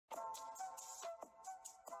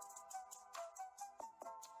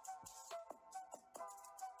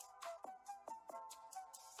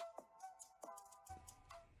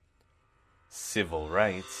civil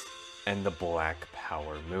rights, and the Black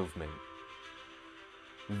Power movement.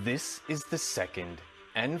 This is the second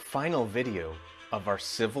and final video of our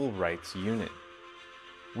Civil Rights Unit.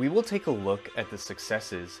 We will take a look at the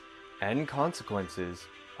successes and consequences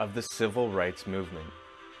of the Civil Rights Movement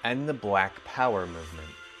and the Black Power movement.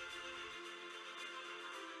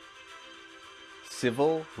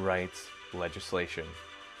 Civil rights legislation.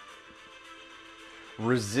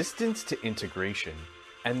 Resistance to integration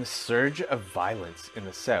and the surge of violence in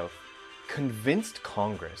the South convinced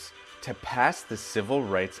Congress to pass the Civil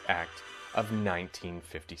Rights Act of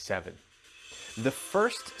 1957, the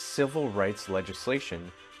first civil rights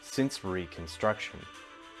legislation since Reconstruction.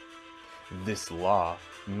 This law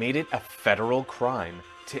made it a federal crime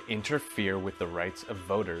to interfere with the rights of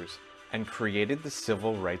voters and created the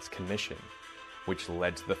Civil Rights Commission, which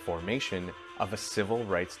led to the formation of a Civil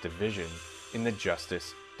Rights Division in the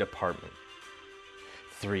Justice Department.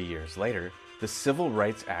 3 years later, the Civil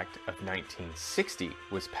Rights Act of 1960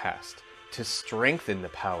 was passed to strengthen the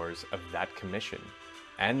powers of that commission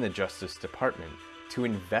and the Justice Department to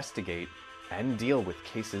investigate and deal with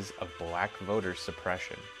cases of black voter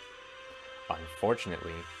suppression.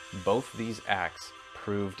 Unfortunately, both these acts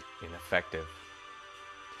proved ineffective.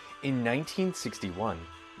 In 1961,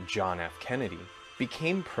 John F. Kennedy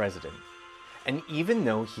became president, and even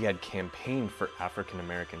though he had campaigned for African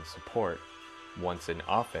American support, once in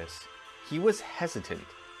office, he was hesitant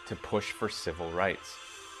to push for civil rights.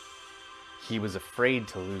 He was afraid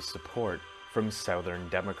to lose support from Southern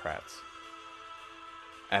Democrats.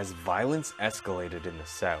 As violence escalated in the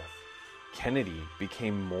South, Kennedy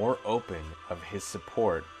became more open of his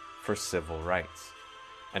support for civil rights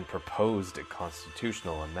and proposed a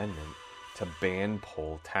constitutional amendment to ban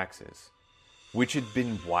poll taxes, which had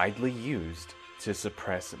been widely used to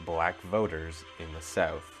suppress black voters in the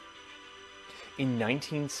South. In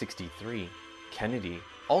 1963, Kennedy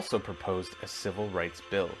also proposed a civil rights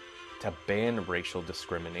bill to ban racial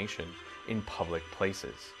discrimination in public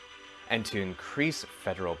places and to increase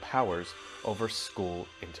federal powers over school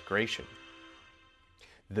integration.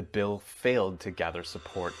 The bill failed to gather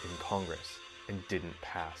support in Congress and didn't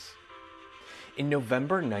pass. In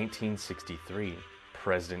November 1963,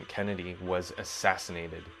 President Kennedy was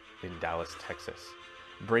assassinated in Dallas, Texas,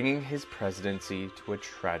 bringing his presidency to a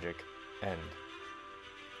tragic end.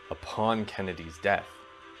 Upon Kennedy's death,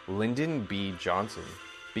 Lyndon B. Johnson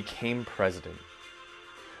became president.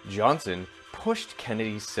 Johnson pushed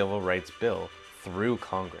Kennedy's civil rights bill through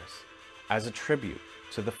Congress as a tribute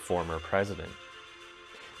to the former president.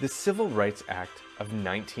 The Civil Rights Act of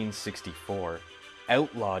 1964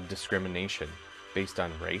 outlawed discrimination based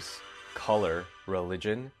on race, color,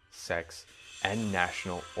 religion, sex, and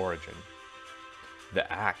national origin.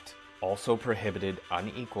 The act also prohibited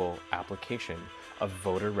unequal application of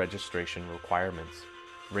voter registration requirements,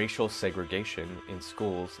 racial segregation in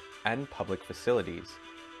schools and public facilities,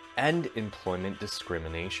 and employment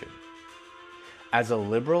discrimination. As a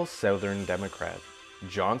liberal Southern Democrat,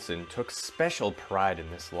 Johnson took special pride in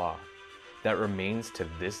this law that remains to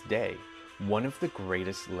this day one of the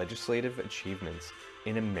greatest legislative achievements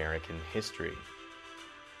in American history.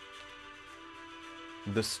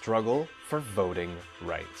 The struggle for voting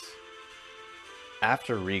rights.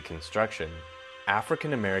 After Reconstruction,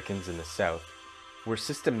 African Americans in the South were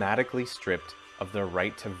systematically stripped of their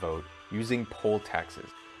right to vote using poll taxes,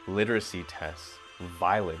 literacy tests,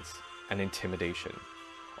 violence, and intimidation.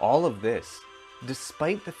 All of this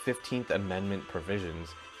despite the 15th Amendment provisions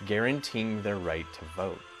guaranteeing their right to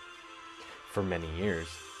vote. For many years,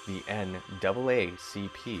 the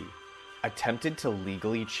NAACP attempted to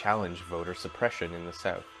legally challenge voter suppression in the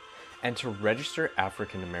South and to register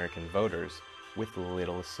African American voters with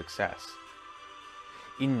little success.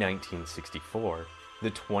 In 1964,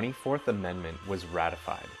 the 24th Amendment was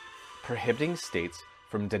ratified, prohibiting states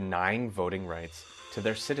from denying voting rights to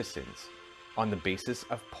their citizens on the basis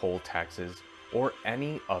of poll taxes or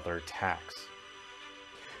any other tax.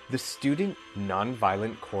 The Student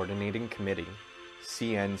Nonviolent Coordinating Committee,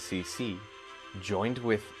 CNCC, joined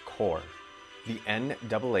with CORE, the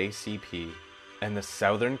NAACP, and the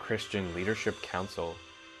Southern Christian Leadership Council,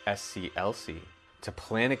 SCLC, to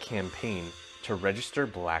plan a campaign to register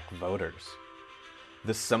black voters.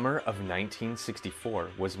 The summer of 1964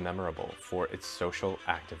 was memorable for its social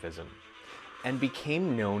activism and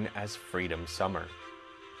became known as Freedom Summer.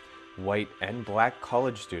 White and black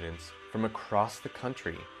college students from across the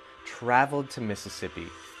country traveled to Mississippi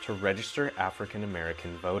to register African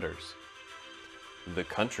American voters. The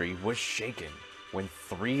country was shaken when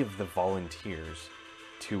 3 of the volunteers,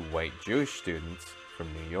 2 white Jewish students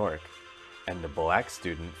from New York and the black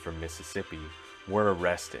student from Mississippi, were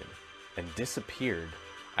arrested and disappeared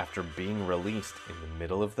after being released in the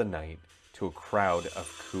middle of the night to a crowd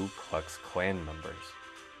of Ku Klux Klan members.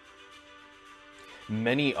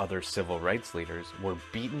 Many other civil rights leaders were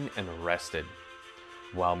beaten and arrested,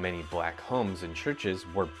 while many black homes and churches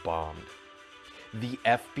were bombed. The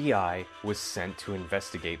FBI was sent to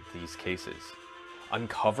investigate these cases,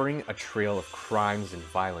 uncovering a trail of crimes and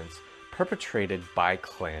violence perpetrated by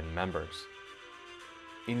Klan members.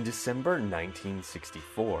 In December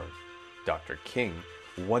 1964, Dr. King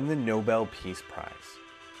won the Nobel Peace Prize,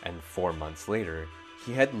 and 4 months later,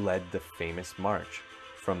 he had led the famous march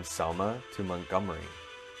from Selma to Montgomery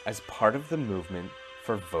as part of the movement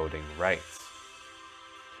for voting rights.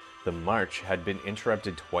 The march had been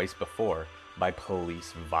interrupted twice before by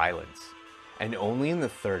police violence, and only in the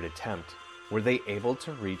third attempt were they able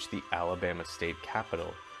to reach the Alabama state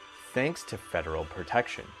capitol thanks to federal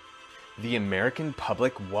protection. The American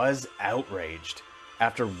public was outraged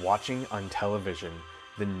after watching on television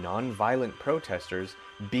the non-violent protesters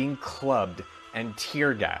being clubbed and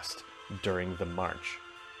tear-gassed during the march.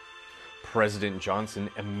 President Johnson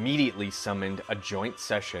immediately summoned a joint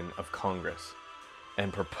session of Congress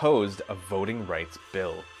and proposed a voting rights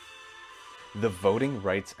bill. The Voting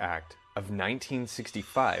Rights Act of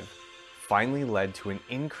 1965 finally led to an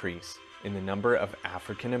increase in the number of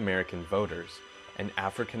African American voters and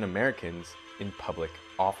African Americans in public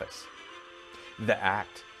office. The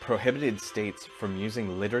act prohibited states from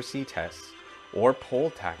using literacy tests or poll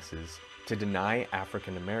taxes to deny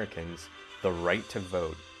African Americans the right to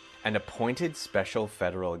vote, and appointed special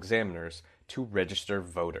federal examiners to register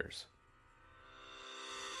voters.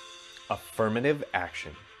 Affirmative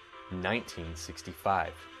action,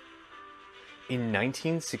 1965. In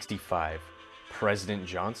 1965, President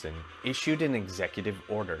Johnson issued an executive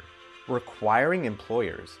order requiring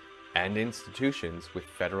employers and institutions with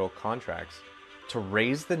federal contracts to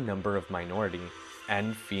raise the number of minority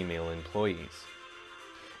and female employees.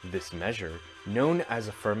 This measure, known as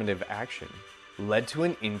affirmative action, led to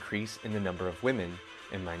an increase in the number of women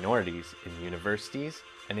and minorities in universities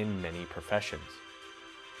and in many professions.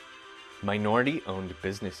 Minority-owned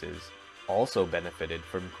businesses also benefited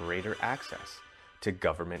from greater access to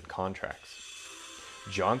government contracts.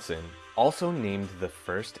 Johnson also named the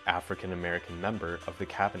first African American member of the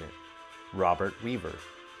cabinet, Robert Weaver,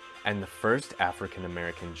 and the first African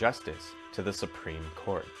American justice to the Supreme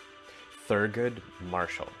Court, Thurgood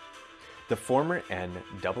Marshall, the former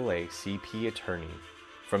NAACP attorney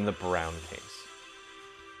from the Brown case.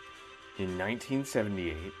 In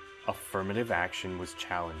 1978, affirmative action was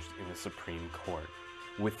challenged in the Supreme Court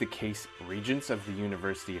with the case Regents of the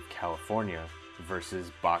University of California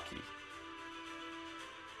versus Bakke.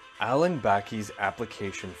 Alan Bakke's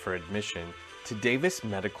application for admission to Davis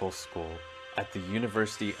Medical School at the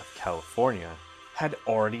University of California had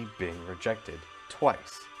already been rejected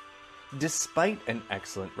twice. Despite an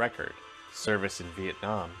excellent record, service in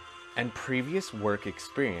Vietnam, and previous work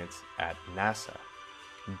experience at NASA,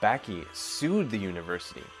 Bakke sued the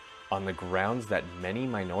university on the grounds that many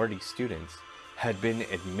minority students had been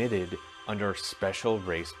admitted under special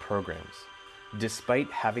race programs,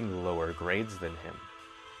 despite having lower grades than him.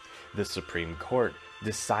 The Supreme Court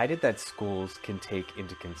decided that schools can take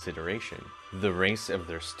into consideration the race of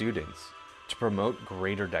their students to promote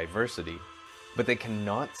greater diversity, but they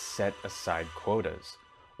cannot set aside quotas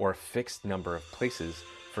or a fixed number of places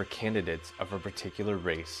for candidates of a particular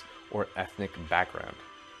race or ethnic background.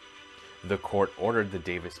 The court ordered the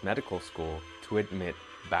Davis Medical School to admit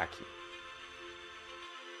Bakke.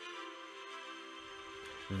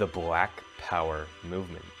 The Black Power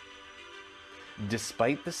movement.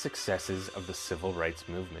 Despite the successes of the civil rights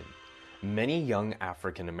movement, many young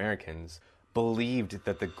African Americans believed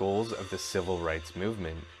that the goals of the civil rights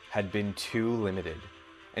movement had been too limited,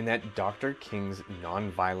 and that Dr. King's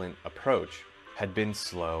nonviolent approach had been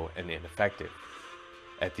slow and ineffective.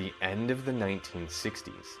 At the end of the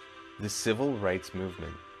 1960s, the civil rights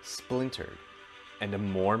movement splintered, and a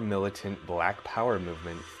more militant Black Power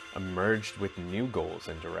movement emerged with new goals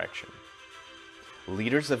and direction.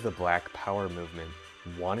 Leaders of the Black Power movement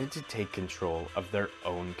wanted to take control of their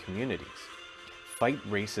own communities, fight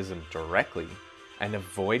racism directly, and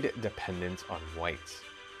avoid dependence on whites.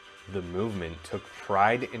 The movement took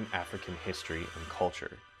pride in African history and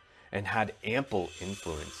culture, and had ample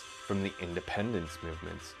influence from the independence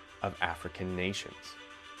movements of African nations.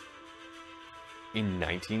 In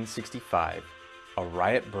 1965, a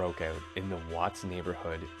riot broke out in the Watts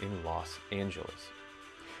neighborhood in Los Angeles,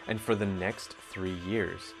 and for the next 3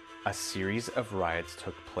 years, a series of riots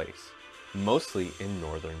took place, mostly in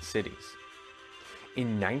northern cities.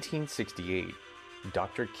 In 1968,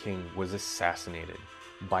 Dr. King was assassinated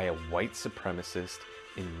by a white supremacist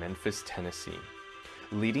in Memphis, Tennessee,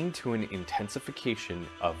 leading to an intensification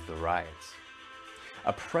of the riots.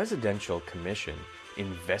 A presidential commission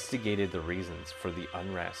investigated the reasons for the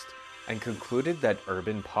unrest and concluded that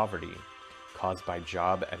urban poverty, caused by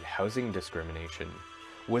job and housing discrimination,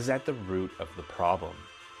 was at the root of the problem.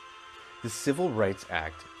 The Civil Rights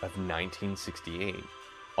Act of 1968,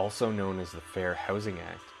 also known as the Fair Housing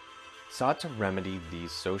Act, sought to remedy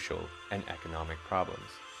these social and economic problems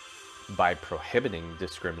by prohibiting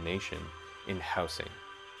discrimination in housing.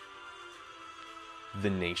 The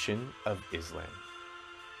Nation of Islam.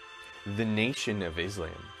 The Nation of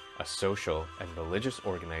Islam, a social and religious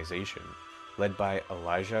organization led by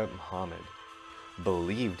Elijah Muhammad,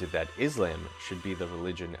 believed that Islam should be the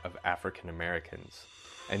religion of African Americans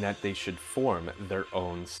and that they should form their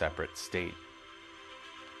own separate state.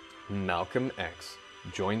 Malcolm X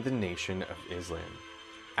joined the Nation of Islam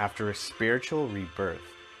after a spiritual rebirth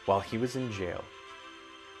while he was in jail.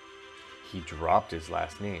 He dropped his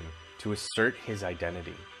last name to assert his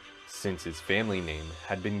identity, since his family name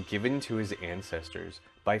had been given to his ancestors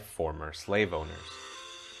by former slave owners.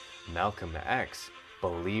 Malcolm X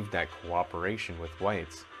believed that cooperation with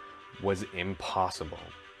whites was impossible,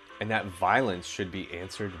 and that violence should be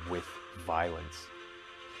answered with violence.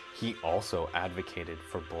 He also advocated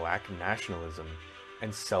for black nationalism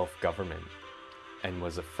and self-government, and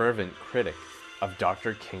was a fervent critic of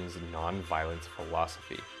Dr. King's nonviolence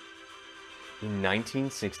philosophy. In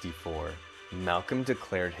 1964, Malcolm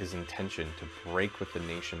declared his intention to break with the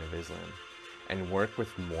Nation of Islam and work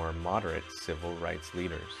with more moderate civil rights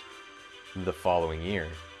leaders. The following year,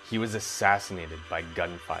 he was assassinated by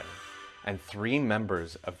gunfire, and 3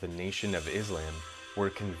 members of the Nation of Islam were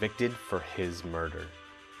convicted for his murder.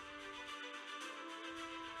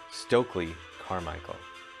 Stokely Carmichael.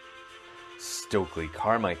 Stokely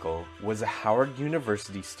Carmichael was a Howard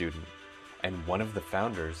University student and one of the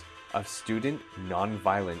founders of Student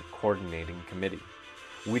Nonviolent Coordinating Committee,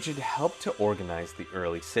 which had helped to organize the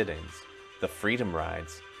early sit-ins, the Freedom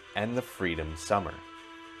Rides, and the Freedom Summer.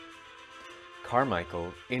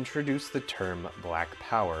 Carmichael introduced the term Black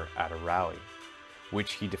Power at a rally,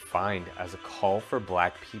 which he defined as a call for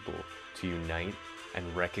Black people to unite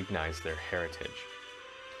and recognize their heritage.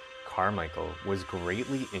 Carmichael was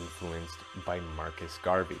greatly influenced by Marcus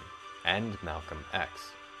Garvey and Malcolm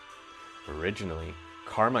X. Originally,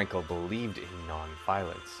 Carmichael believed in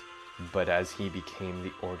nonviolence, but as he became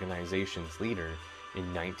the organization's leader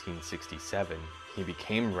in 1967, he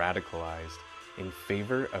became radicalized in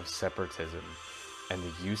favor of separatism and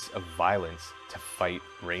the use of violence to fight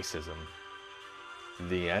racism.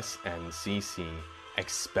 The SNCC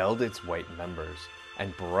expelled its white members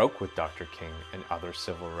and broke with Dr. King and other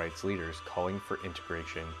civil rights leaders calling for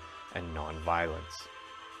integration and nonviolence.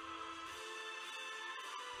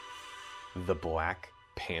 The Black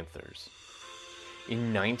Panthers.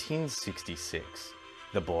 In 1966,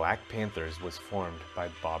 the Black Panthers was formed by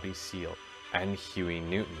Bobby Seale and Huey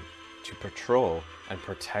Newton to patrol and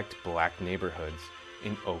protect black neighborhoods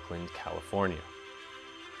in Oakland, California.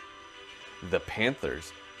 The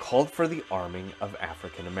Panthers called for the arming of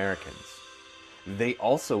African Americans. They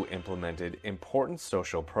also implemented important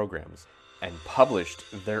social programs and published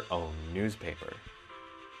their own newspaper.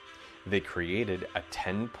 They created a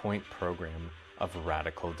 10-point program of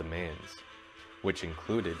radical demands, which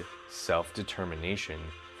included self-determination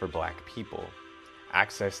for Black people,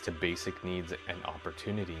 access to basic needs and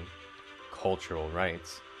opportunity, cultural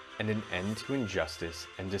rights, and an end to injustice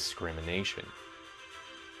and discrimination.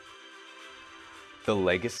 The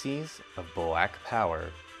legacies of Black Power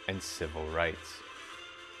and civil rights.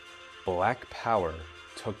 Black Power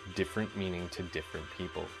took different meaning to different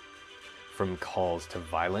people, from calls to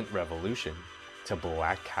violent revolution to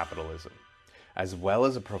black capitalism, as well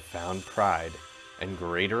as a profound pride and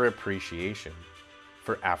greater appreciation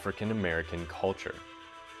for African American culture.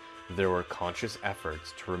 There were conscious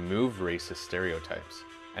efforts to remove racist stereotypes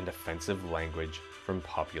and offensive language from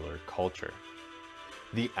popular culture.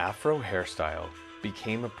 The Afro hairstyle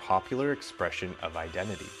became a popular expression of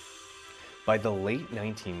identity. By the late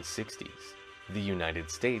 1960s, the United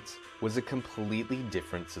States was a completely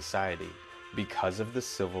different society because of the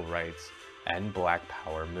civil rights and Black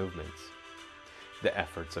Power movements. The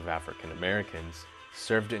efforts of African Americans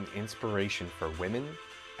served an inspiration for women,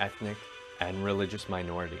 ethnic and religious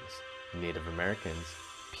minorities, Native Americans,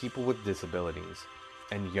 people with disabilities,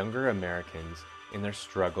 and younger Americans in their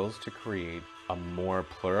struggles to create a more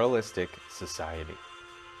pluralistic society.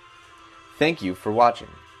 Thank you for watching.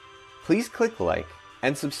 Please click like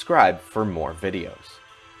and subscribe for more videos.